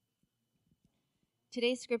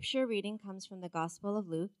Today's scripture reading comes from the Gospel of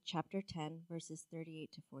Luke, chapter 10, verses 38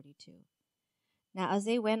 to 42. Now, as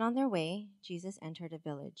they went on their way, Jesus entered a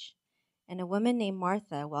village, and a woman named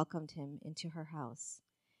Martha welcomed him into her house.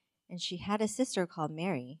 And she had a sister called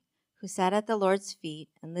Mary, who sat at the Lord's feet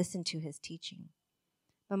and listened to his teaching.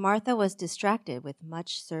 But Martha was distracted with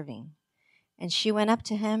much serving. And she went up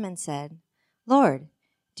to him and said, "Lord,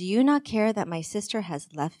 do you not care that my sister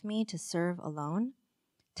has left me to serve alone?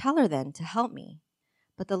 Tell her then to help me."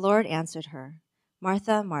 But the Lord answered her,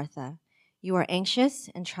 "Martha, Martha, you are anxious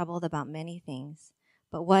and troubled about many things,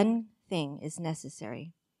 but one thing is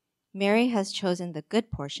necessary. Mary has chosen the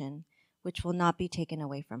good portion, which will not be taken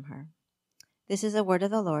away from her." This is a word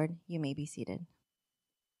of the Lord. You may be seated.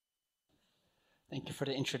 Thank you for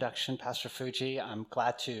the introduction, Pastor Fuji. I'm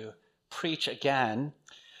glad to preach again.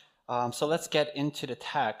 So let's get into the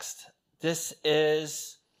text. This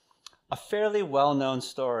is a fairly well-known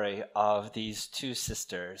story of these two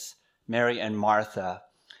sisters, Mary and Martha,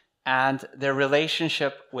 and their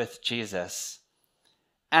relationship with Jesus.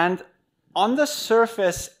 And on the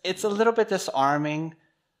surface, it's a little bit disarming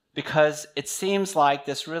because it seems like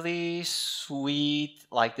this really sweet,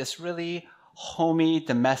 like this really homey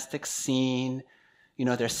domestic scene. You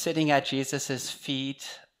know, they're sitting at Jesus's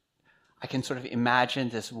feet. I can sort of imagine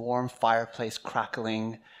this warm fireplace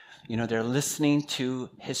crackling. You know, they're listening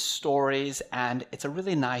to his stories, and it's a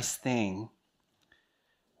really nice thing.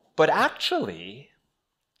 But actually,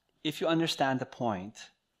 if you understand the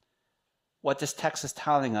point, what this text is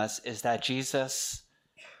telling us is that Jesus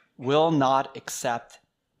will not accept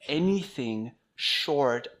anything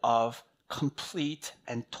short of complete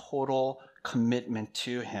and total commitment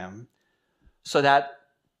to him, so that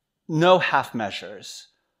no half measures,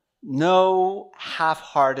 no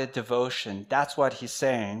half-hearted devotion. That's what he's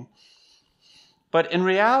saying. But in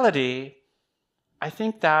reality, I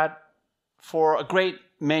think that for a great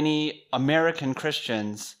many American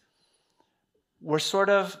Christians, we're sort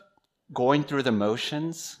of going through the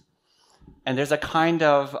motions, and there's a kind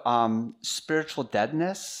of spiritual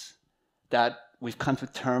deadness that we've come to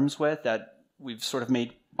terms with, that we've sort of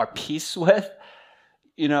made our peace with.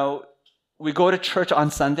 You know, we go to church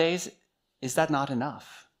on Sundays. Is that not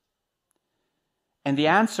enough? And the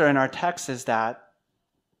answer in our text is that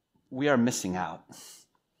we are missing out.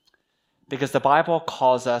 Because the Bible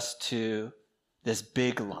calls us to this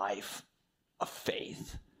big life of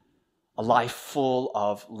faith, a life full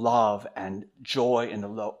of love and joy in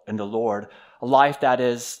the Lord, a life that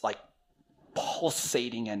is like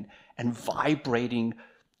pulsating and vibrating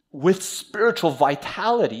with spiritual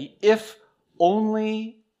vitality if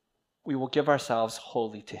only we will give ourselves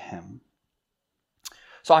wholly to him.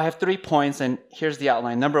 So I have 3 points, and here's the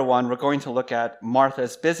outline. Number 1, we're going to look at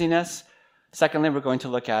Martha's busyness. Secondly, we're going to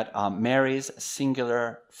look at Mary's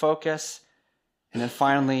singular focus. And then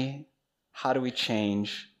finally, how do we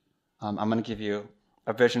change? I'm going to give you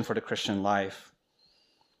a vision for the Christian life.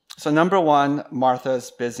 So number 1,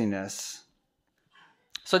 Martha's busyness.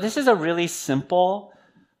 So this is a really simple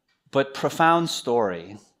but profound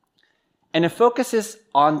story. And it focuses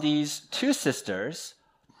on these two sisters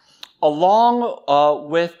along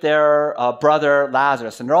with their brother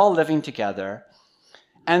Lazarus, and they're all living together.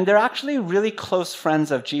 And they're actually really close friends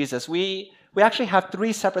of Jesus. We actually have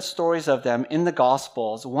 3 separate stories of them in the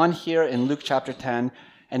Gospels, one here in Luke chapter 10,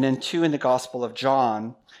 and then 2 in the Gospel of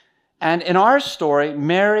John. And in our story,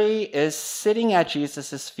 Mary is sitting at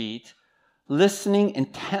Jesus' feet, listening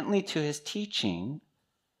intently to his teaching,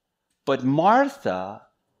 but Martha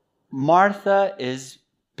is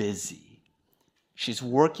busy. She's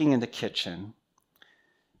working in the kitchen.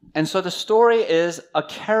 And so the story is a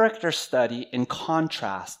character study in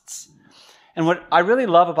contrasts. And what I really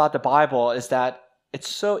love about the Bible is that it's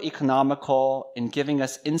so economical in giving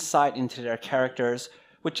us insight into their characters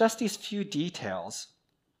with just these few details.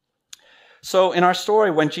 So in our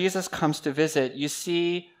story, when Jesus comes to visit, you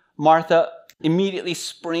see Martha immediately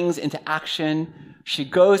springs into action. She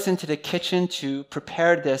goes into the kitchen to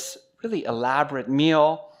prepare this really elaborate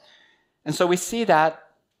meal. And so we see that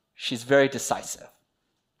she's very decisive.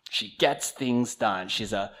 She gets things done.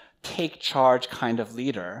 She's a take charge kind of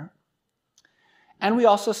leader. And we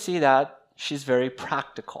also see that she's very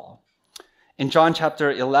practical. In John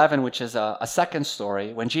chapter 11, which is a second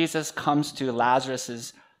story, when Jesus comes to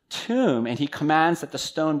Lazarus' tomb and he commands that the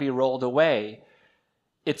stone be rolled away,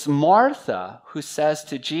 it's Martha who says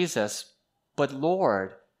to Jesus, "But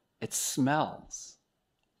Lord, it smells.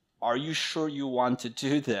 Are you sure you want to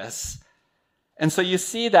do this?" And so you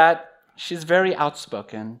see that she's very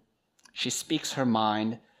outspoken. She speaks her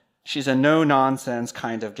mind. She's a no-nonsense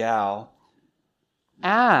kind of gal.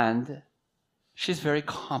 And she's very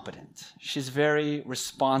competent. She's very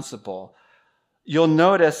responsible. You'll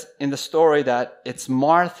notice in the story that it's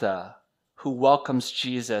Martha who welcomes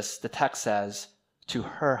Jesus, the text says, to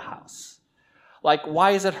her house. Like,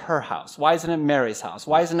 why is it her house? Why isn't it Mary's house?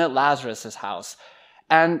 Why isn't it Lazarus' house?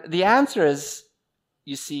 And the answer is,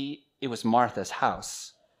 you see, it was Martha's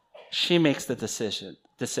house. She makes the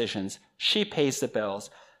decisions. She pays the bills.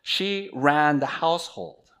 She ran the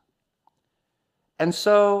household. And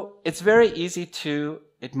so it's very easy to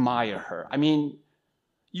admire her. I mean,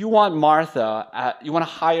 you want Martha, you want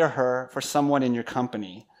to hire her for someone in your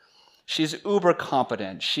company. She's uber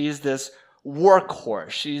competent. She's this workhorse.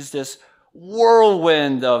 She's this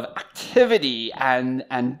whirlwind of activity and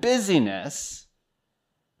busyness.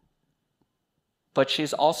 But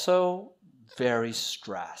she's also very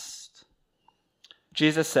stressed.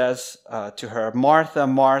 Jesus says to her, Martha,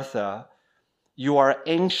 Martha, you are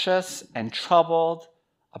anxious and troubled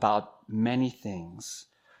about many things.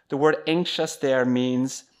 The word anxious there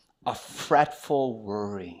means a fretful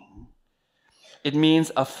worrying. It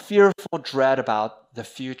means a fearful dread about the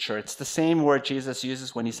future. It's the same word Jesus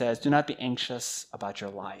uses when he says, do not be anxious about your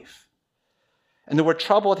life. And the word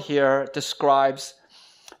troubled here describes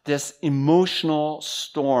this emotional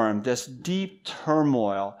storm, this deep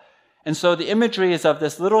turmoil. And so the imagery is of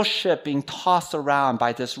this little ship being tossed around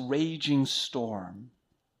by this raging storm.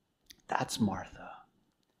 That's Martha.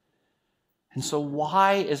 And so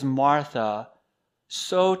why is Martha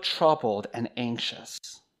so troubled and anxious?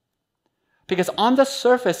 Because on the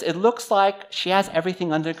surface, it looks like she has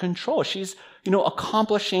everything under control. She's,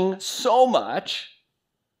 accomplishing so much.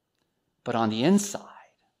 But on the inside,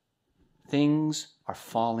 things are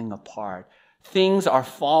falling apart. Things are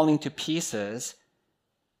falling to pieces,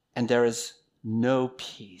 and there is no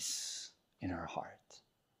peace in her heart.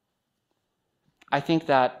 I think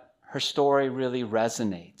that her story really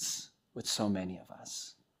resonates with so many of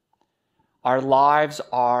us. Our lives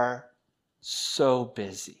are so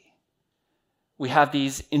busy. We have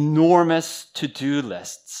these enormous to-do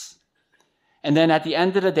lists. And then at the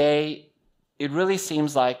end of the day, it really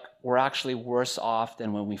seems like we're actually worse off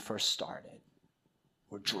than when we first started.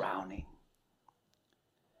 We're drowning.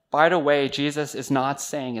 By the way, Jesus is not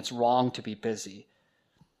saying it's wrong to be busy.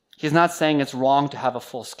 He's not saying it's wrong to have a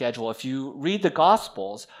full schedule. If you read the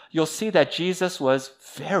Gospels, you'll see that Jesus was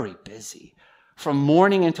very busy. From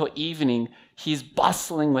morning until evening, he's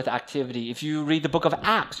bustling with activity. If you read the book of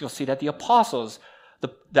Acts, you'll see that the apostles,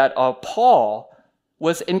 Paul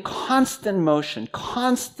was in constant motion,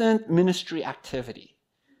 constant ministry activity.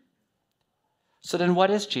 So then what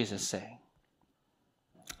is Jesus saying?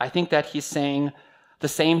 I think that he's saying the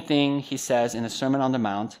same thing he says in the Sermon on the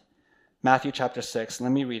Mount, Matthew chapter 6.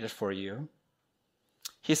 Let me read it for you.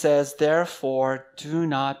 He says, therefore, do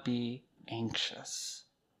not be anxious,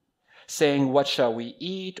 saying, what shall we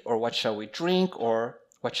eat, or what shall we drink, or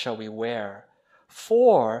what shall we wear?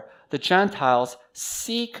 For the Gentiles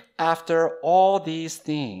seek after all these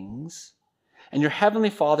things, and your heavenly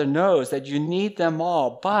Father knows that you need them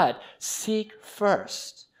all, but seek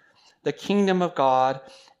first the kingdom of God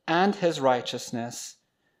and his righteousness,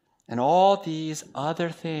 and all these other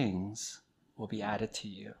things will be added to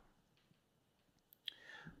you.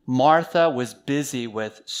 Martha was busy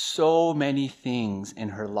with so many things in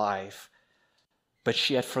her life, but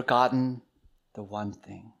she had forgotten the one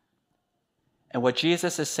thing. And what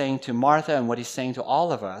Jesus is saying to Martha and what he's saying to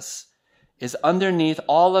all of us is underneath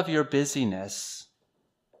all of your busyness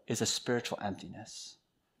is a spiritual emptiness.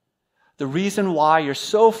 The reason why you're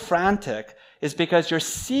so frantic is because you're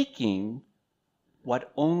seeking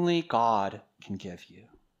what only God can give you.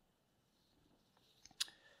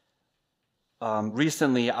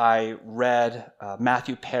 Recently, I read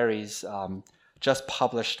Matthew Perry's just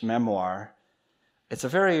published memoir. It's a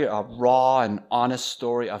very raw and honest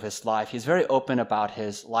story of his life. He's very open about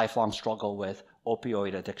his lifelong struggle with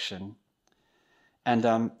opioid addiction.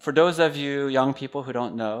 And for those of you young people who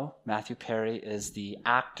don't know, Matthew Perry is the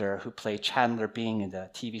actor who played Chandler Bing in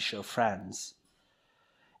the TV show Friends.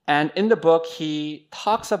 And in the book, he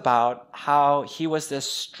talks about how he was this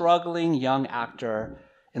struggling young actor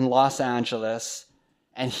in Los Angeles,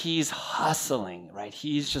 and he's hustling, right?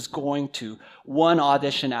 He's just going to one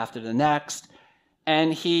audition after the next,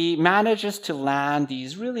 and he manages to land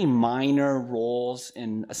these really minor roles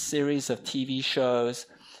in a series of TV shows.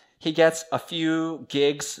 He gets a few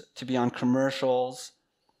gigs to be on commercials.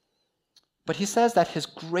 But he says that his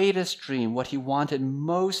greatest dream, what he wanted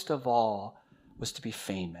most of all, was to be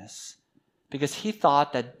famous. Because he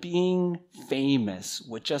thought that being famous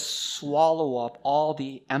would just swallow up all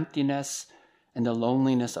the emptiness and the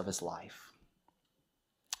loneliness of his life.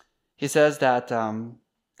 He says that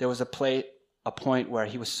there was a a point where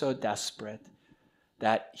he was so desperate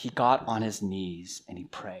that he got on his knees and he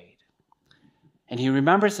prayed. And he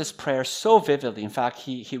remembers this prayer so vividly. In fact,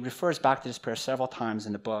 he refers back to this prayer several times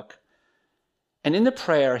in the book. And in the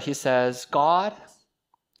prayer, he says, God,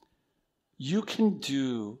 you can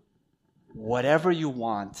do whatever you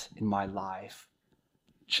want in my life.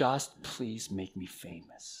 Just please make me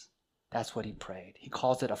famous. That's what he prayed. He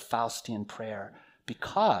calls it a Faustian prayer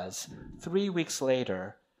because 3 weeks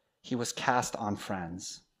later, he was cast on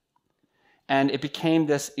Friends. And it became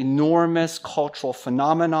this enormous cultural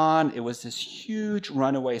phenomenon. It was this huge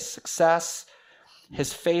runaway success.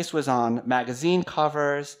 His face was on magazine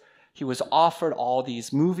covers. He was offered all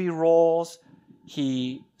these movie roles.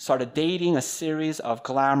 He started dating a series of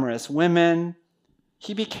glamorous women.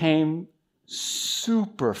 He became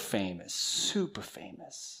super famous, super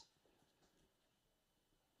famous.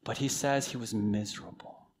 But he says he was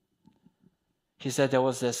miserable. He said there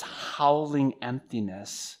was this howling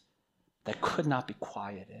emptiness that could not be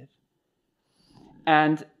quieted.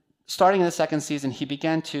 And starting in the second season, he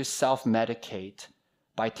began to self-medicate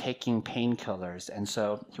by taking painkillers. And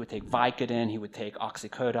so he would take Vicodin, he would take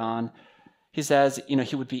oxycodone. He says,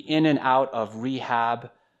 he would be in and out of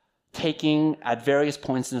rehab, taking at various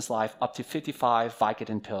points in his life up to 55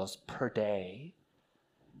 Vicodin pills per day,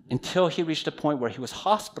 until he reached a point where he was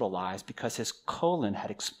hospitalized because his colon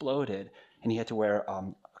had exploded and he had to wear a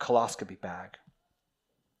coloscopy bag.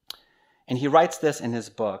 And he writes this in his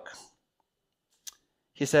book.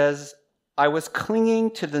 He says, I was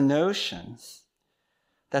clinging to the notion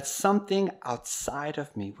that something outside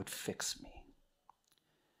of me would fix me.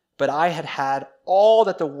 But I had had all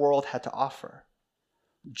that the world had to offer.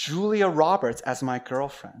 Julia Roberts as my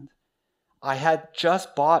girlfriend. I had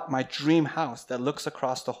just bought my dream house that looks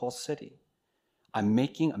across the whole city. I'm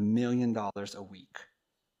making $1 million a week.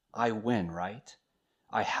 I win, right?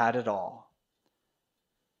 I had it all.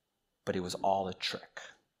 But it was all a trick.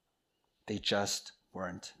 They just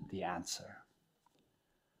weren't the answer.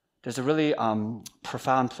 There's a really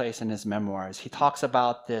profound place in his memoirs. He talks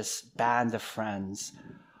about this band of friends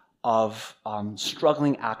of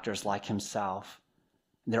struggling actors like himself.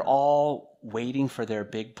 They're all waiting for their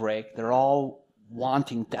big break. They're all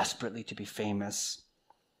wanting desperately to be famous.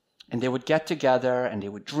 And they would get together and they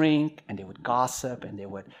would drink and they would gossip and they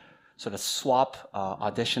would sort of swap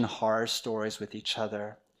audition horror stories with each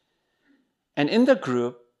other. And in the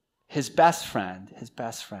group, his best friend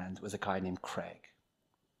was a guy named Craig.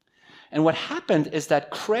 And what happened is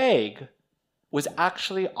that Craig was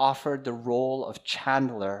actually offered the role of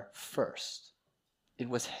Chandler first. It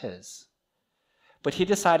was his. But he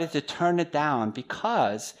decided to turn it down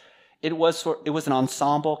because it was an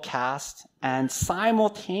ensemble cast, and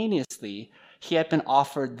simultaneously he had been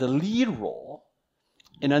offered the lead role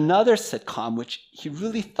in another sitcom, which he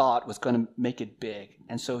really thought was going to make it big.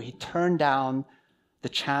 And so he turned down the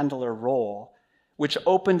Chandler role, which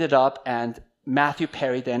opened it up, and Matthew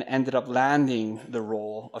Perry then ended up landing the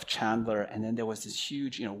role of Chandler. And then there was this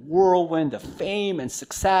huge, whirlwind of fame and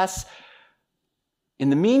success.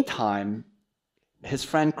 In the meantime, his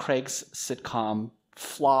friend Craig's sitcom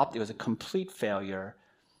flopped. It was a complete failure.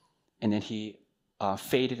 And then he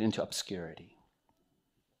faded into obscurity.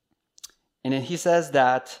 And then he says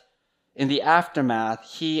that in the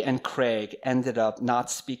aftermath, he and Craig ended up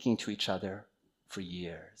not speaking to each other for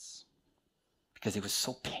years because it was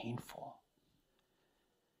so painful.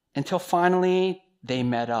 Until finally they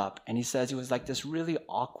met up. And he says it was like this really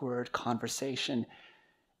awkward conversation.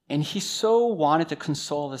 And he so wanted to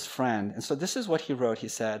console his friend. And so this is what he wrote. He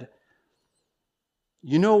said,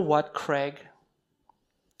 "You know what, Craig?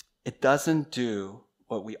 It doesn't do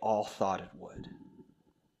what we all thought it would.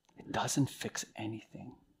 It doesn't fix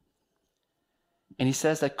anything." And he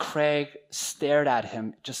says that Craig stared at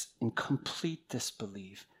him just in complete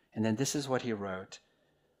disbelief. And then this is what he wrote.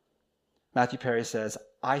 Matthew Perry says,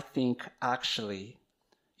 "I think actually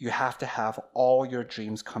you have to have all your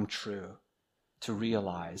dreams come true to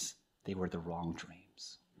realize they were the wrong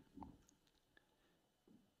dreams."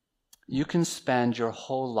 You can spend your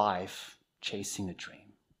whole life chasing a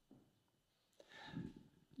dream.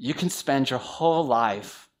 You can spend your whole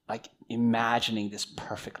life like imagining this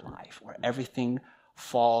perfect life where everything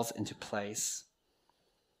falls into place.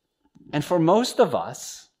 And for most of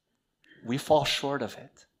us, we fall short of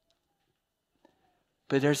it.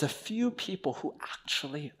 But there's a few people who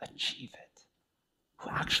actually achieve it, who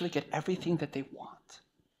actually get everything that they want.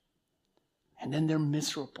 And then they're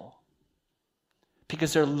miserable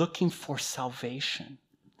because they're looking for salvation.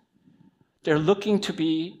 They're looking to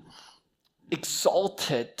be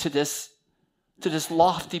exalted to this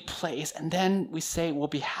lofty place, and then we say we'll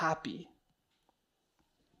be happy.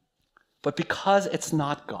 But because it's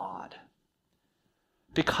not God,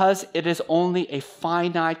 because it is only a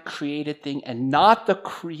finite created thing and not the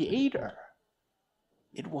Creator,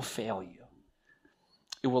 it will fail you.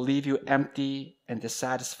 It will leave you empty and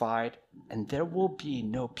dissatisfied, and there will be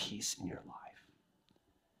no peace in your life.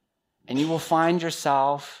 And you will find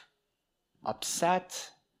yourself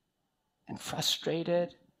upset and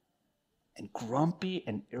frustrated and grumpy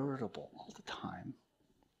and irritable all the time.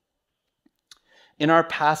 In our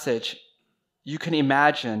passage, you can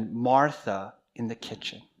imagine Martha in the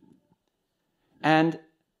kitchen. And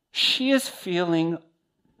she is feeling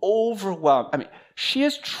overwhelmed. She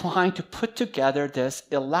is trying to put together this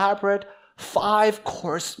elaborate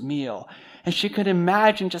 5-course meal. And she can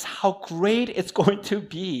imagine just how great it's going to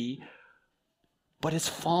be, but it's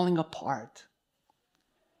falling apart.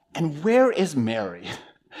 And where is Mary?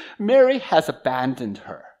 Mary has abandoned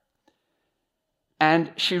her.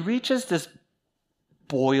 And she reaches this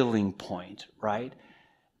boiling point, right?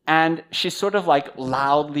 And she's sort of like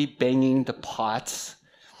loudly banging the pots,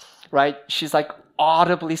 right? She's like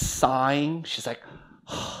audibly sighing. She's like,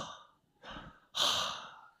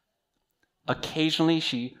 occasionally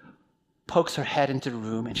she pokes her head into the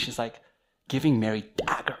room and she's like giving Mary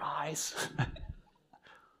dagger eyes.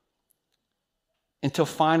 Until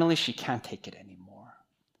finally she can't take it anymore.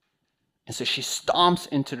 And so she stomps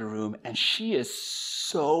into the room and she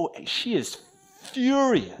is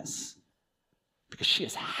furious because she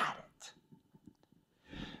has had it.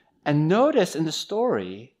 And notice in the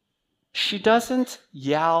story, she doesn't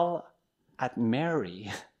yell at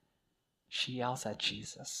Mary. She yells at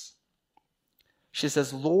Jesus. She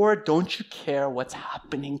says, Lord, don't you care what's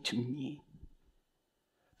happening to me?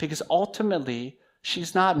 Because ultimately,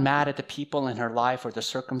 she's not mad at the people in her life or the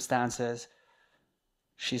circumstances.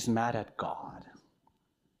 She's mad at God.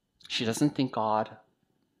 She doesn't think God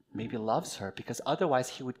maybe loves her because otherwise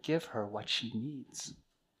he would give her what she needs.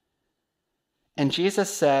 And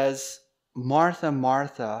Jesus says, Martha,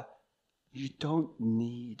 Martha, you don't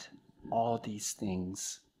need all these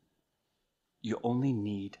things. You only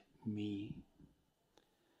need me.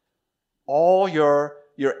 All your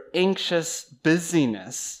anxious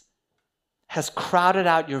busyness has crowded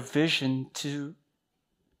out your vision to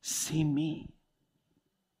see me.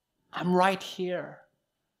 I'm right here.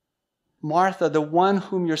 Martha, the one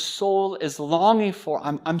whom your soul is longing for,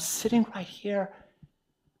 I'm sitting right here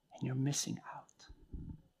and you're missing out.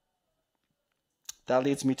 That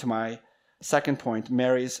leads me to my second point,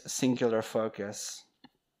 Mary's singular focus.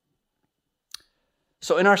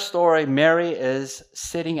 So in our story, Mary is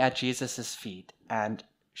sitting at Jesus' feet and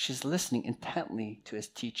she's listening intently to his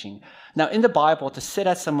teaching. Now, in the Bible, to sit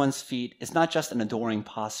at someone's feet is not just an adoring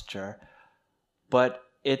posture, but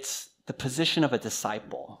it's the position of a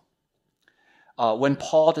disciple. When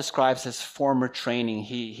Paul describes his former training,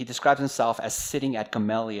 he describes himself as sitting at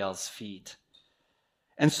Gamaliel's feet.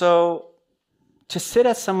 And so, to sit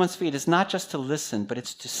at someone's feet is not just to listen, but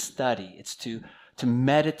it's to study. It's to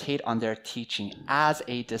meditate on their teaching as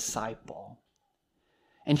a disciple.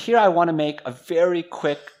 And here I want to make a very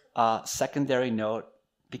quick secondary note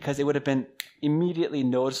because it would have been immediately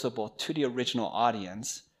noticeable to the original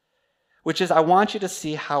audience, which is I want you to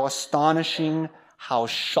see how astonishing, how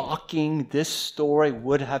shocking this story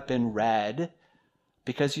would have been read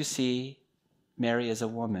because you see, Mary is a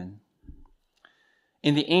woman.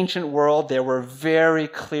 In the ancient world, there were very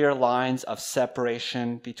clear lines of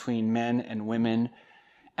separation between men and women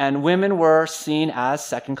women were seen as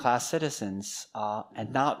second-class citizens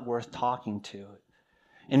and not worth talking to.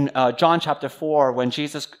 In John chapter 4, when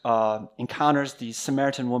Jesus encounters the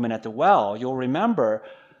Samaritan woman at the well, you'll remember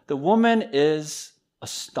the woman is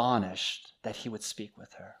astonished that he would speak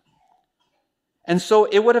with her. And so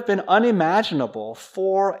it would have been unimaginable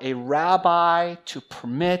for a rabbi to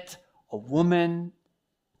permit a woman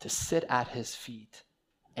to sit at his feet.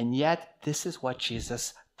 And yet, this is what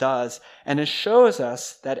Jesus does. And it shows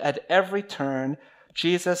us that at every turn,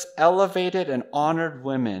 Jesus elevated and honored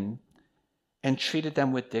women and treated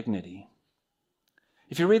them with dignity.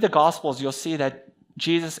 If you read the Gospels, you'll see that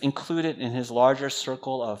Jesus included in his larger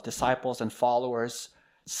circle of disciples and followers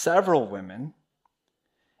several women.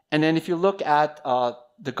 And then if you look at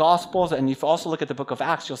the Gospels and if you also look at the book of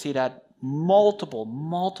Acts, you'll see that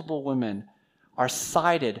multiple women are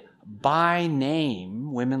cited by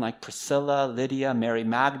name, women like Priscilla, Lydia, Mary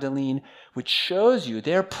Magdalene, which shows you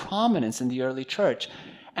their prominence in the early church.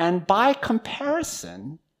 And by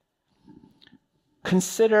comparison,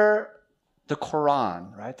 consider the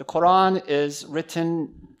Quran, right? The Quran is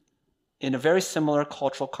written in a very similar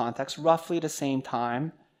cultural context, roughly the same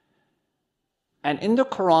time. And in the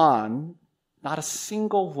Quran, not a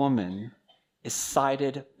single woman is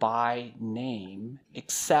cited by name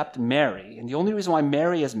except Mary. And the only reason why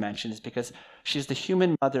Mary is mentioned is because she's the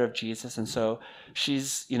human mother of Jesus, and so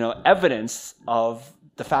she's, evidence of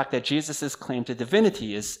the fact that Jesus' claim to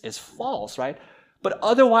divinity is false, right? But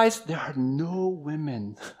otherwise, there are no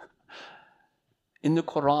women in the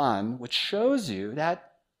Quran, which shows you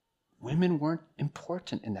that women weren't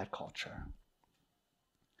important in that culture.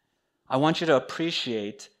 I want you to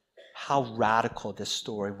appreciate how radical this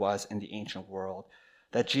story was in the ancient world,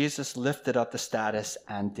 that Jesus lifted up the status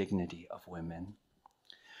and dignity of women.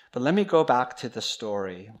 But let me go back to the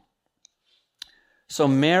story. So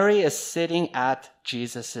Mary is sitting at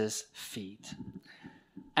Jesus' feet.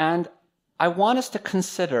 And I want us to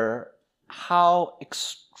consider how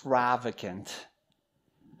extravagant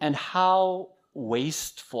and how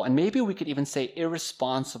wasteful, and maybe we could even say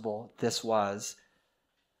irresponsible, this was.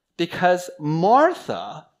 Because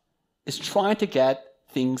Martha is trying to get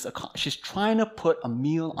things accomplished. She's trying to put a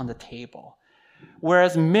meal on the table.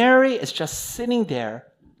 Whereas Mary is just sitting there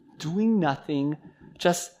doing nothing,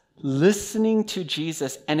 just listening to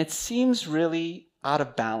Jesus, and it seems really out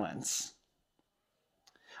of balance.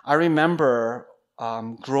 I remember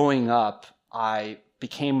growing up, I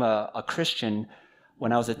became a Christian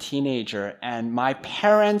when I was a teenager, and my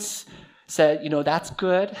parents said, that's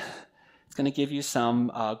good. It's going to give you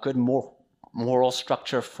some good moral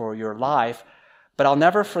structure for your life. But I'll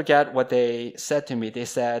never forget what they said to me. They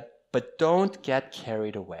said, but don't get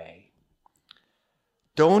carried away.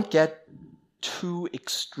 Don't get too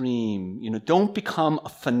extreme. Don't become a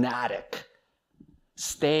fanatic.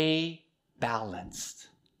 Stay balanced.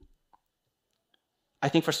 I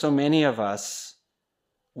think for so many of us,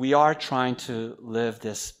 we are trying to live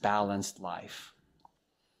this balanced life.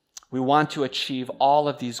 We want to achieve all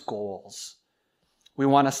of these goals. We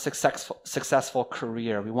want a successful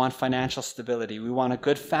career. We want financial stability. We want a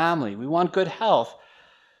good family. We want good health.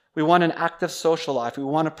 We want an active social life. We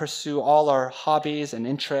want to pursue all our hobbies and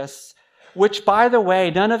interests, which, by the way,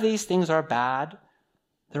 none of these things are bad.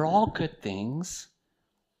 They're all good things.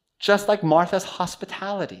 Just like Martha's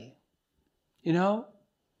hospitality.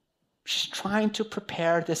 She's trying to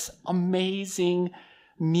prepare this amazing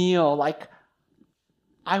meal. Like,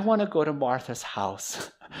 I want to go to Martha's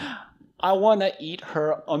house. I want to eat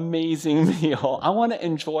her amazing meal. I want to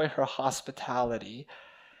enjoy her hospitality.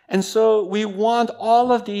 And so we want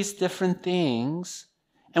all of these different things,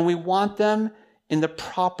 and we want them in the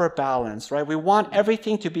proper balance, right? We want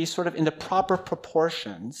everything to be sort of in the proper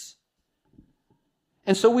proportions.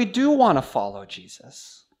 And so we do want to follow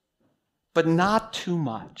Jesus, but not too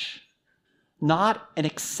much, not an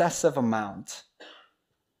excessive amount.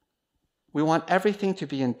 We want everything to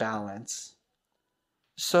be in balance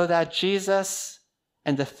so that Jesus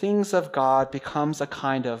and the things of God becomes a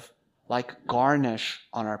kind of like garnish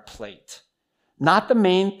on our plate. Not the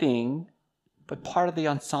main thing, but part of the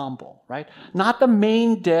ensemble, right? Not the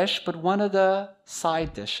main dish, but one of the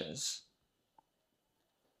side dishes.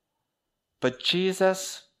 But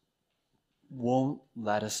Jesus won't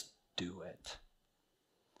let us do it.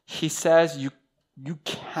 He says, you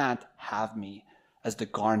can't have me as the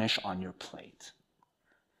garnish on your plate.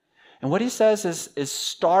 And what he says is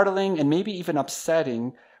startling and maybe even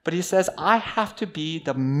upsetting, but he says, I have to be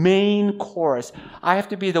the main course. I have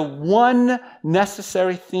to be the one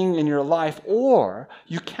necessary thing in your life, or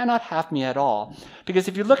you cannot have me at all. Because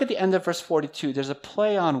if you look at the end of verse 42, there's a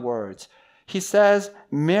play on words. He says,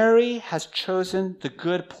 Mary has chosen the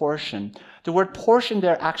good portion. The word portion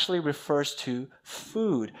there actually refers to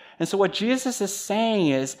food. And so what Jesus is saying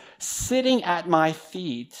is, sitting at my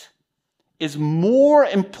feet is more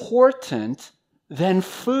important than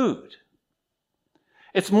food.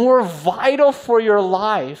 It's more vital for your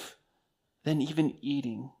life than even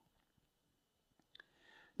eating.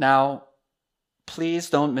 Now, please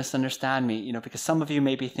don't misunderstand me, because some of you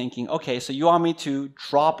may be thinking, okay, so you want me to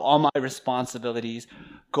drop all my responsibilities,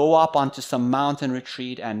 go up onto some mountain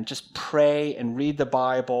retreat and just pray and read the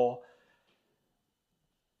Bible?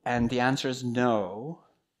 And the answer is no.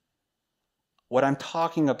 What I'm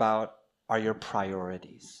talking about are your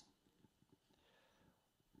priorities.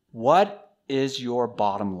 What is your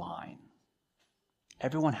bottom line?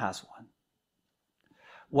 Everyone has one.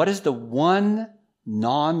 What is the one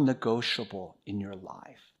non-negotiable in your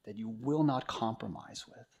life that you will not compromise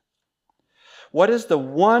with? What is the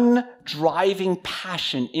one driving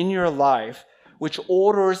passion in your life which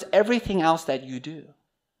orders everything else that you do?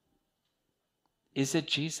 Is it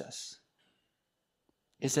Jesus?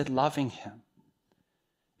 Is it loving him?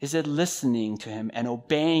 Is it listening to him and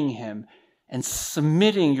obeying him and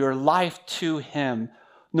submitting your life to him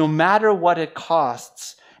no matter what it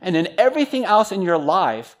costs? And then everything else in your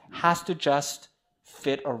life has to just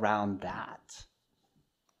fit around that.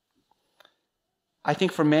 I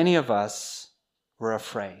think for many of us, we're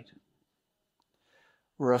afraid.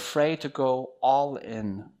 We're afraid to go all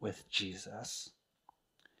in with Jesus.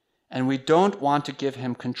 And we don't want to give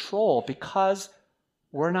him control because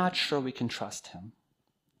we're not sure we can trust him.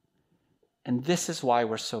 And this is why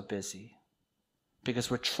we're so busy.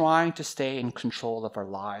 Because we're trying to stay in control of our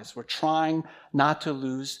lives. We're trying not to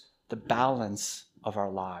lose the balance of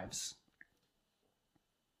our lives.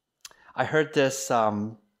 I heard this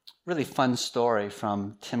really fun story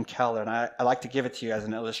from Tim Keller, and I like to give it to you as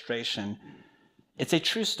an illustration. It's a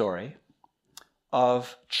true story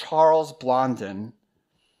of Charles Blondin,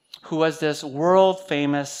 who was this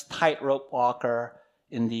world-famous tightrope walker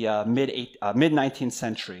in the mid-19th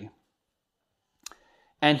century.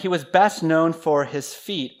 And he was best known for his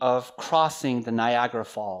feat of crossing the Niagara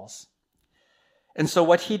Falls. And so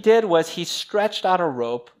what he did was he stretched out a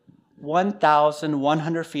rope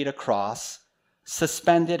 1,100 feet across,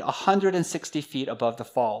 suspended 160 feet above the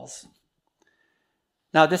falls.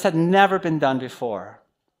 Now, this had never been done before.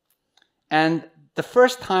 And the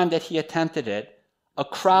first time that he attempted it, a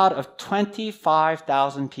crowd of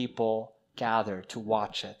 25,000 people gathered to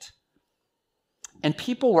watch it. And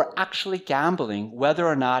people were actually gambling whether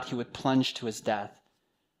or not he would plunge to his death.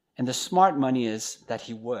 And the smart money is that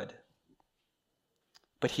he would.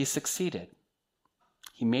 But he succeeded.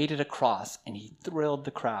 He made it across, and he thrilled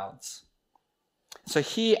the crowds. So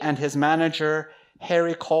he and his manager,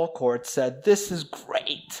 Harry Colcord, said, "This is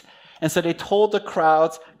great." And so they told the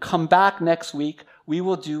crowds, "Come back next week. We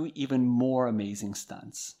will do even more amazing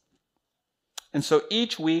stunts." And so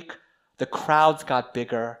each week, the crowds got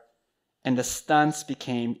bigger, and the stunts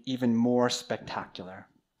became even more spectacular.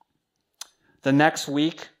 The next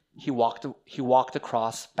week, he walked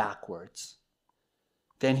across backwards.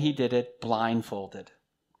 Then he did it blindfolded.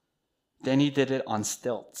 Then he did it on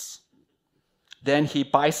stilts. Then he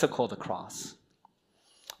bicycled across.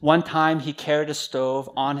 One time he carried a stove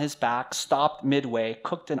on his back, stopped midway,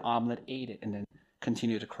 cooked an omelet, ate it, and then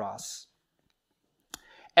continued across.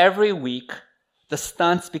 Every week, the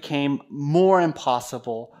stunts became more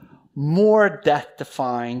impossible, more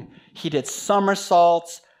death-defying. He did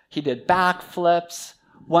somersaults, he did backflips.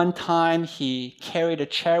 One time he carried a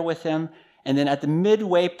chair with him, and then at the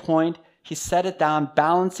midway point, he set it down,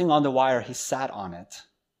 balancing on the wire. He sat on it.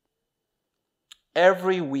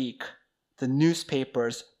 Every week, the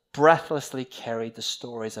newspapers breathlessly carried the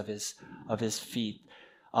stories of his feat.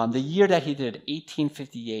 The year that he did it,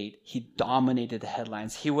 1858, he dominated the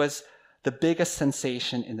headlines. He was the biggest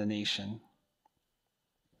sensation in the nation.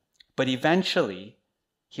 But eventually,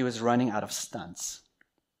 he was running out of stunts.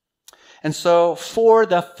 And so for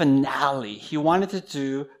the finale, he wanted to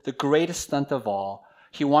do the greatest stunt of all.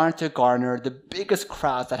 He wanted to garner the biggest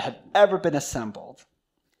crowds that had ever been assembled.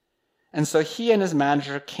 And so he and his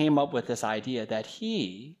manager came up with this idea that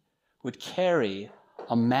he would carry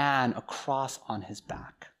a man across on his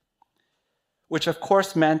back, which of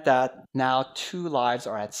course meant that now 2 lives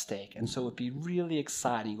are at stake. And so it would be really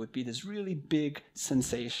exciting. It would be this really big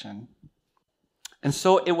sensation. And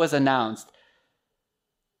so it was announced,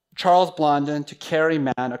 Charles Blondin to carry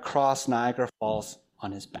man across Niagara Falls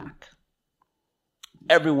on his back.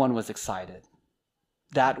 Everyone was excited.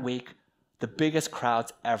 That week, the biggest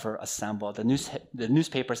crowds ever assembled. The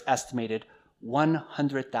newspapers estimated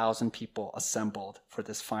 100,000 people assembled for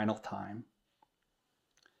this final time.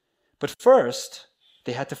 But first,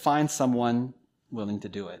 they had to find someone willing to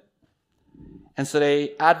do it. And so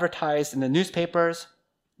they advertised in the newspapers,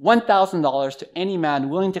 $1,000 to any man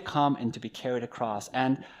willing to come and to be carried across.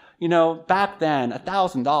 And back then,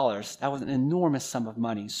 $1,000, that was an enormous sum of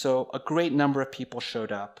money. So a great number of people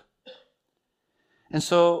showed up. And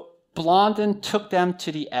so Blondin took them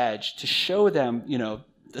to the edge to show them,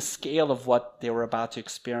 the scale of what they were about to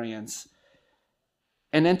experience.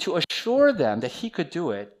 And then to assure them that he could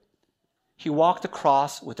do it, he walked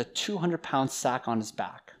across with a 200-pound sack on his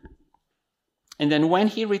back. And then when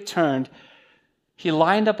he returned, he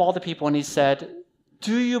lined up all the people and he said,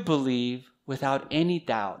 "Do you believe without any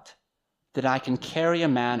doubt that I can carry a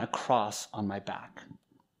man across on my back?"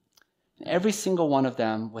 And every single one of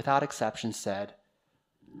them, without exception, said,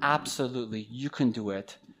 "Absolutely, you can do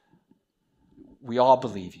it. We all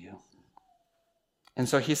believe you." And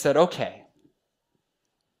so he said, "Okay,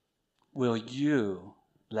 will you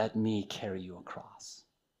let me carry you across?"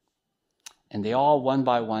 And they all, one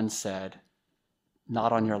by one, said,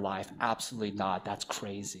 "Not on your life. Absolutely not. That's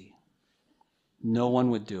crazy." No one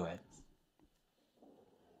would do it.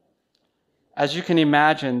 As you can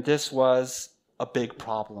imagine, this was a big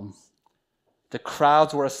problem. The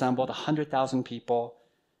crowds were assembled, 100,000 people,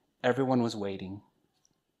 Everyone was waiting.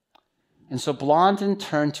 And so Blondin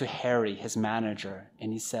turned to Harry, his manager,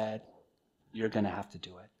 and he said, "You're going to have to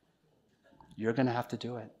do it. You're going to have to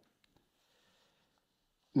do it."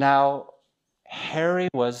 Now, Harry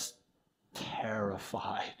was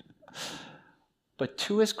terrified. But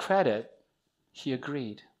to his credit, he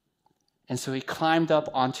agreed. And so he climbed up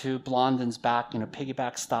onto Blondin's back,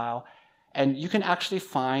 piggyback style. And you can actually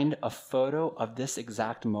find a photo of this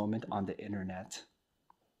exact moment on the internet.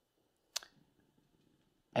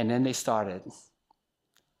 And then they started.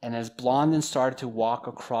 And as Blondin started to walk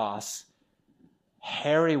across,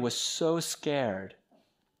 Harry was so scared,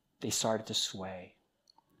 they started to sway.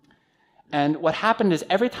 And what happened is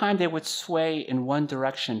every time they would sway in one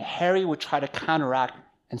direction, Harry would try to counteract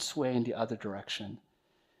and sway in the other direction.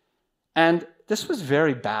 And this was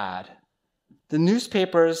very bad. The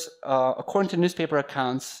newspapers, according to newspaper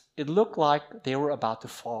accounts, it looked like they were about to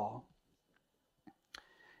fall.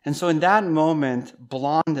 And so in that moment,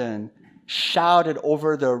 Blondin shouted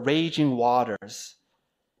over the raging waters.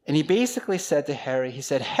 And he basically said to Harry, he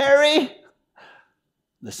said, "Harry,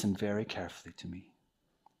 listen very carefully to me."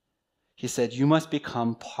 He said, "You must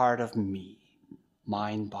become part of me,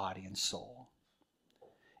 mind, body, and soul.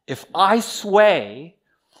 If I sway,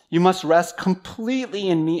 you must rest completely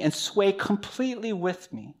in me and sway completely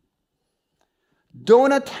with me.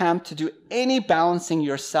 Don't attempt to do any balancing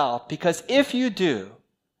yourself, because if you do,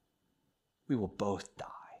 we will both die."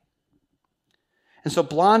 And so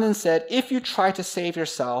Blondin said, if you try to save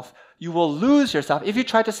yourself, you will lose yourself. If you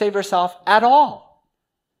try to save yourself at all,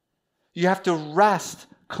 you have to rest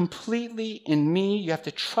completely in me. You have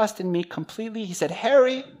to trust in me completely. He said,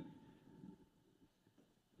 "Harry,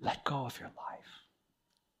 let go of your life.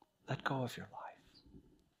 Let go of your life."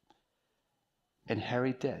 And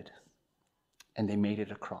Harry did. And they made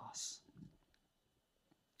it across.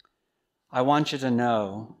 I want you to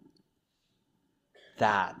know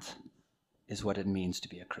that is what it means to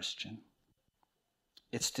be a Christian.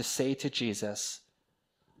 It's to say to Jesus,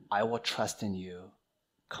 "I will trust in you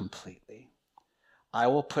completely. I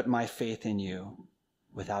will put my faith in you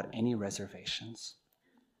without any reservations.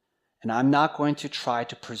 And I'm not going to try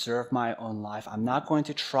to preserve my own life. I'm not going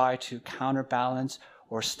to try to counterbalance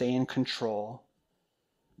or stay in control.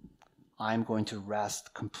 I'm going to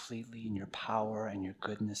rest completely in your power and your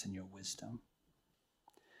goodness and your wisdom."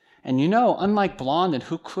 And unlike Blondin,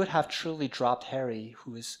 who could have truly dropped Harry,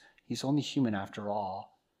 he's only human after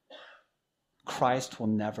all, Christ will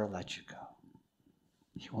never let you go.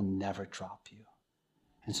 He will never drop you.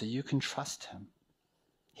 And so you can trust him.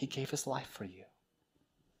 He gave his life for you.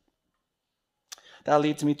 That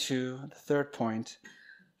leads me to the third point.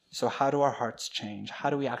 So how do our hearts change?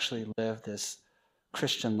 How do we actually live this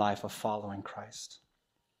Christian life of following Christ?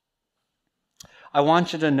 I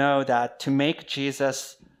want you to know that to make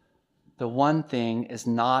Jesus the one thing is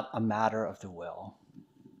not a matter of the will.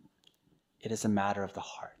 It is a matter of the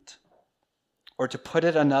heart. Or to put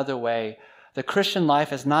it another way, the Christian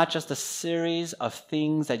life is not just a series of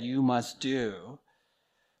things that you must do,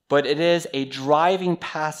 but it is a driving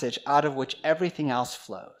passage out of which everything else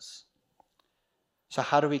flows. So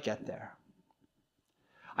how do we get there?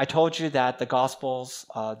 I told you that the Gospels,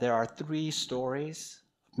 there are 3 stories,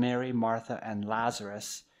 Mary, Martha, and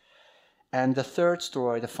Lazarus. And the third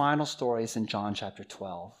story, the final story, is in John chapter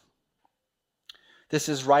 12. This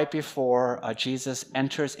is right before Jesus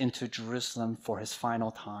enters into Jerusalem for his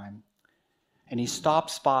final time. And he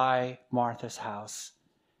stops by Martha's house.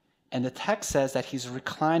 And the text says that he's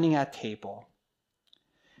reclining at table.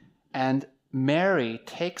 And Mary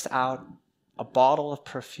takes out a bottle of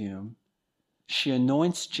perfume. She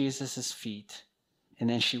anoints Jesus' feet. And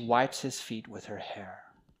then she wipes his feet with her hair.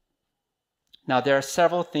 Now, there are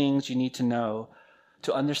several things you need to know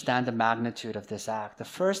to understand the magnitude of this act. The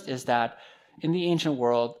first is that in the ancient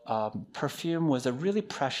world, perfume was a really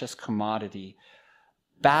precious commodity.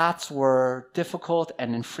 Baths were difficult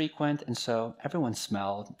and infrequent, and so everyone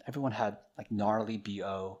smelled. Everyone had gnarly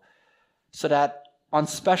BO. So that on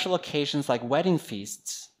special occasions like wedding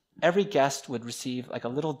feasts, every guest would receive a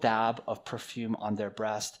little dab of perfume on their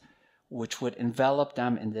breast, which would envelop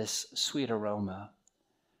them in this sweet aroma.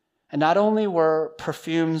 And not only were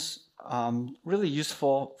perfumes really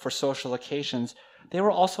useful for social occasions, they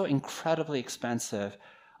were also incredibly expensive.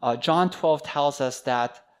 John 12 tells us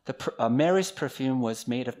that Mary's perfume was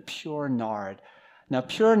made of pure nard. Now,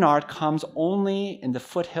 pure nard comes only in the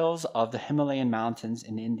foothills of the Himalayan mountains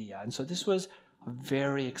in India. And so this was a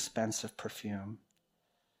very expensive perfume.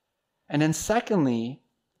 And then secondly,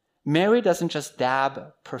 Mary doesn't just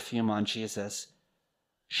dab perfume on Jesus,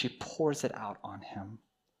 she pours it out on him.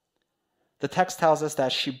 The text tells us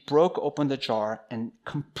that she broke open the jar and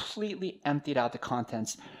completely emptied out the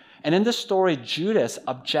contents. And in the story, Judas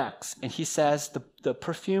objects, and he says the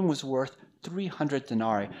perfume was worth 300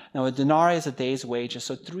 denarii. Now, a denarii is a day's wages,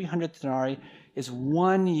 so 300 denarii is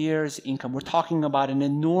 1 year's income. We're talking about an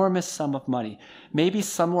enormous sum of money, maybe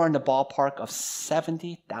somewhere in the ballpark of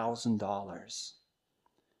 $70,000.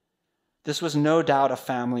 This was no doubt a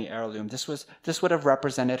family heirloom. This would have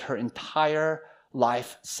represented her entire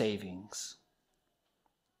life savings.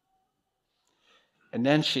 And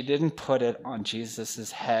then she didn't put it on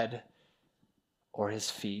Jesus' head or his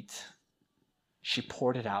feet. She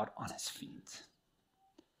poured it out on his feet.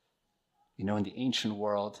 You know, in the ancient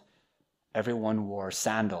world, everyone wore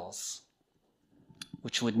sandals,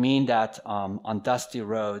 which would mean that on dusty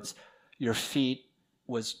roads, your feet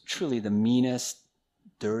was truly the meanest,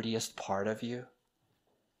 dirtiest part of you.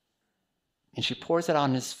 And she pours it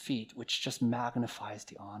on his feet, which just magnifies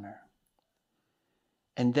the honor.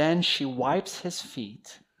 And then she wipes his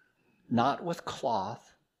feet, not with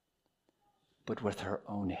cloth, but with her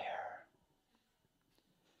own hair.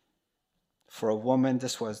 For a woman,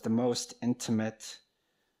 this was the most intimate,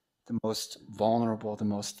 the most vulnerable, the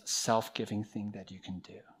most self-giving thing that you can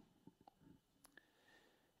do.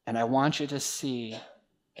 And I want you to see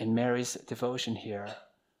in Mary's devotion here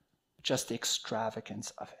just the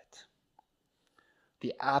extravagance of it.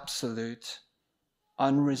 The absolute,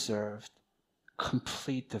 unreserved,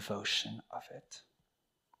 complete devotion of it.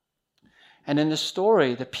 And in the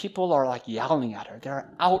story, the people are like yelling at her.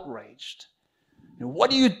 They're outraged.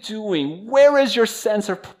 What are you doing? Where is your sense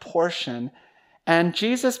of proportion? And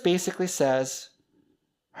Jesus basically says,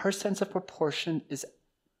 her sense of proportion is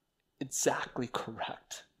exactly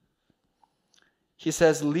correct. He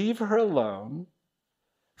says, leave her alone,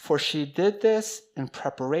 for she did this in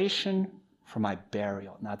preparation for my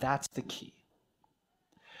burial. Now that's the key.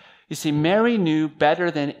 You see, Mary knew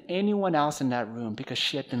better than anyone else in that room because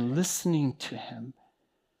she had been listening to him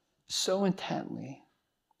so intently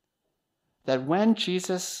that when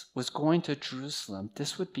Jesus was going to Jerusalem,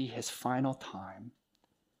 this would be his final time,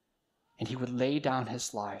 and he would lay down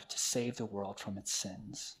his life to save the world from its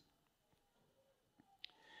sins.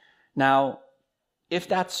 Now, if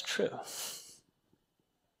that's true,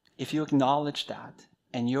 if you acknowledge that,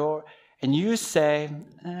 and you say,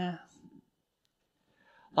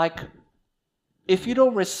 like, if you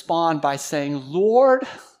don't respond by saying, Lord,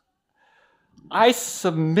 I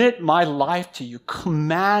submit my life to you,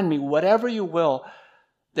 command me, whatever you will,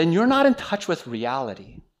 then you're not in touch with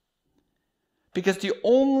reality. Because the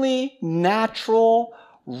only natural,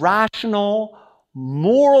 rational,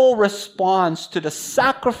 moral response to the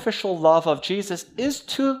sacrificial love of Jesus is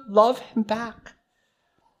to love him back,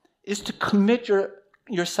 is to commit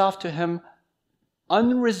yourself to him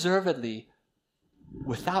unreservedly,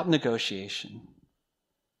 without negotiation.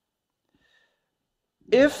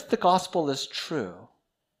 If the gospel is true,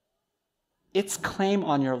 its claim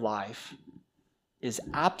on your life is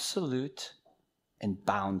absolute and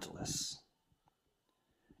boundless.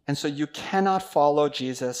 And so you cannot follow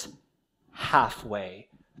Jesus halfway.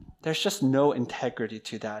 There's just no integrity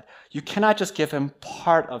to that. You cannot just give him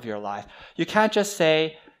part of your life. You can't just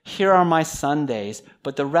say, here are my Sundays,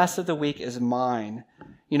 but the rest of the week is mine.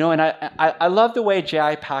 You know, and I love the way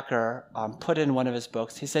J.I. Packer put it in one of his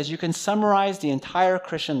books. He says you can summarize the entire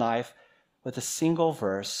Christian life with a single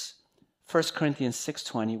verse, 1 Corinthians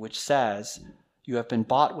 6:20, which says, you have been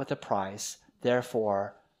bought with a price,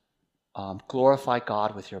 therefore glorify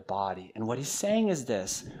God with your body. And what he's saying is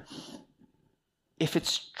this: if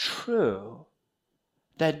it's true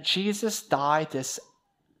that Jesus died this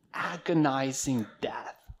agonizing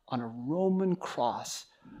death on a Roman cross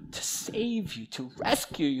to save you, to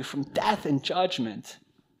rescue you from death and judgment,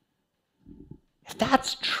 if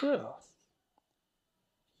that's true,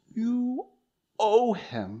 you owe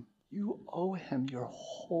him your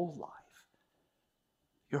whole life.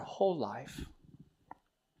 Your whole life.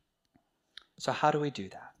 So how do we do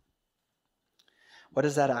that? What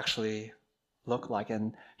does that actually look like?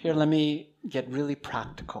 And here, let me get really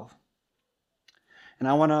practical. And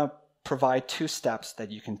I want to provide 2 steps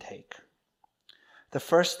that you can take. The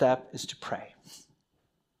first step is to pray.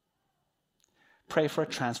 Pray for a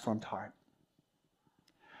transformed heart.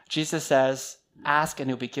 Jesus says, ask and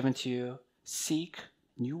it will be given to you. Seek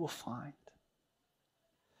and you will find.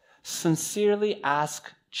 Sincerely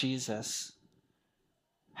ask Jesus,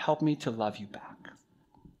 help me to love you back.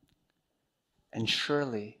 And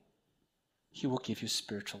surely he will give you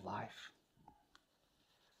spiritual life.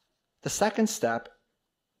 The second step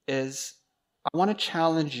is, I want to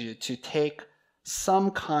challenge you to take some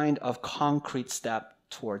kind of concrete step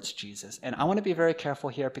towards Jesus. And I want to be very careful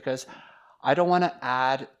here because I don't want to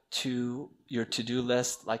add to your to-do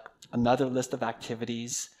list like another list of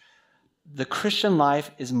activities. The Christian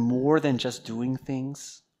life is more than just doing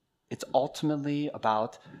things. It's ultimately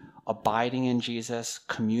about abiding in Jesus,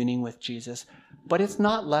 communing with Jesus, but it's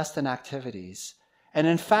not less than activities. And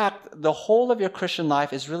in fact, the whole of your Christian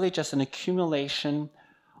life is really just an accumulation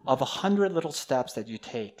of 100 little steps that you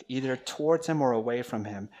take, either towards him or away from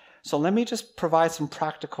him. So let me just provide some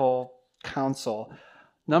practical counsel.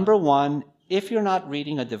 Number one, if you're not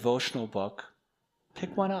reading a devotional book,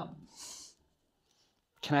 pick one up.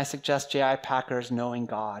 Can I suggest J.I. Packer's Knowing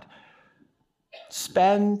God?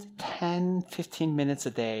 Spend 10, 15 minutes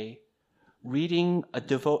a day reading a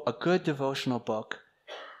good devotional book,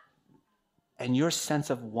 and your sense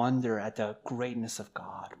of wonder at the greatness of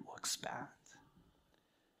God will expand.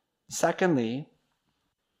 Secondly,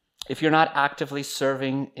 if you're not actively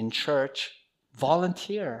serving in church,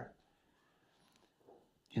 volunteer.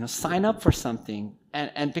 Sign up for something.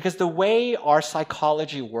 And because the way our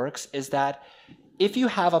psychology works is that if you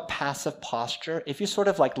have a passive posture, if you sort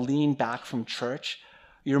of like lean back from church,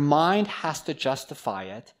 your mind has to justify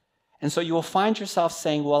it. And so you will find yourself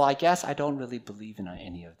saying, well, I guess I don't really believe in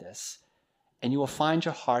any of this. And you will find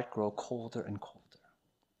your heart grow colder and colder.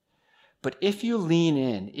 But if you lean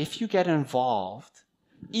in, if you get involved,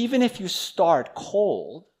 even if you start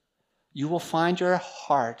cold, you will find your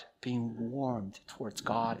heart being warmed towards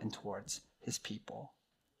God and towards his people.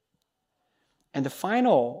 And the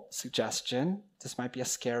final suggestion, this might be a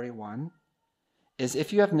scary one, is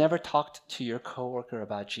if you have never talked to your coworker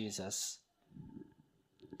about Jesus,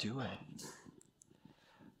 do it.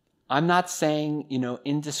 I'm not saying,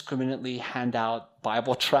 indiscriminately hand out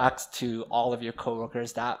Bible tracts to all of your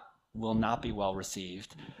coworkers. That will not be well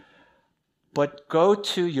received. But go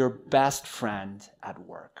to your best friend at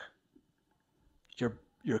work,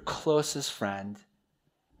 your closest friend,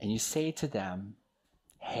 and you say to them,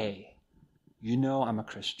 hey, I'm a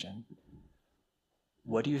Christian.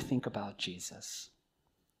 What do you think about Jesus?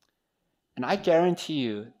 And I guarantee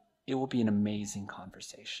you, it will be an amazing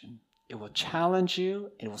conversation. It will challenge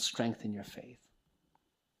you. It will strengthen your faith.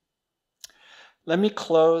 Let me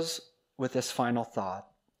close with this final thought,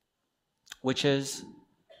 which is,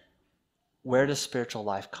 where does spiritual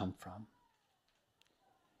life come from?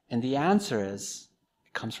 And the answer is,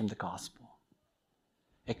 it comes from the gospel.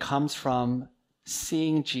 It comes from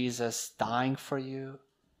seeing Jesus dying for you,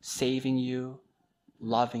 saving you,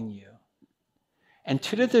 loving you. And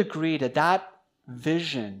to the degree that that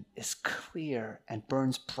vision is clear and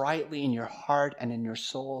burns brightly in your heart and in your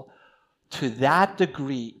soul, to that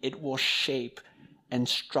degree it will shape and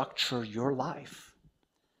structure your life.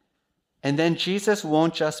 And then Jesus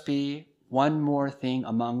won't just be one more thing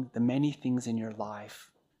among the many things in your life.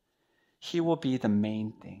 He will be the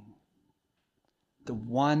main thing, the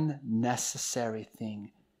one necessary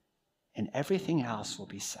thing, and everything else will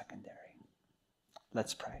be secondary.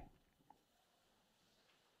 Let's pray.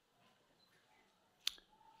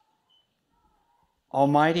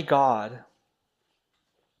 Almighty God,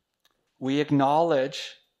 we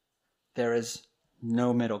acknowledge there is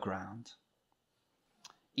no middle ground.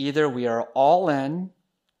 Either we are all in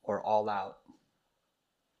or all out.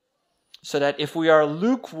 So that if we are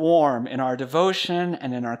lukewarm in our devotion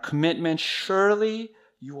and in our commitment, surely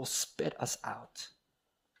you will spit us out.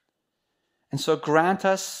 And so grant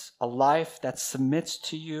us a life that submits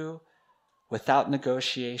to you without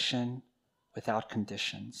negotiation, without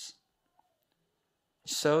conditions.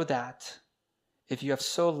 So that if you have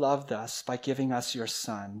so loved us by giving us your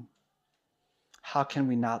Son, how can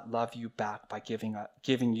we not love you back by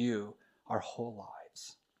giving you our whole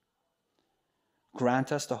lives?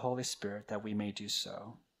 Grant us the Holy Spirit that we may do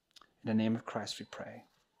so. In the name of Christ we pray.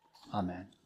 Amen.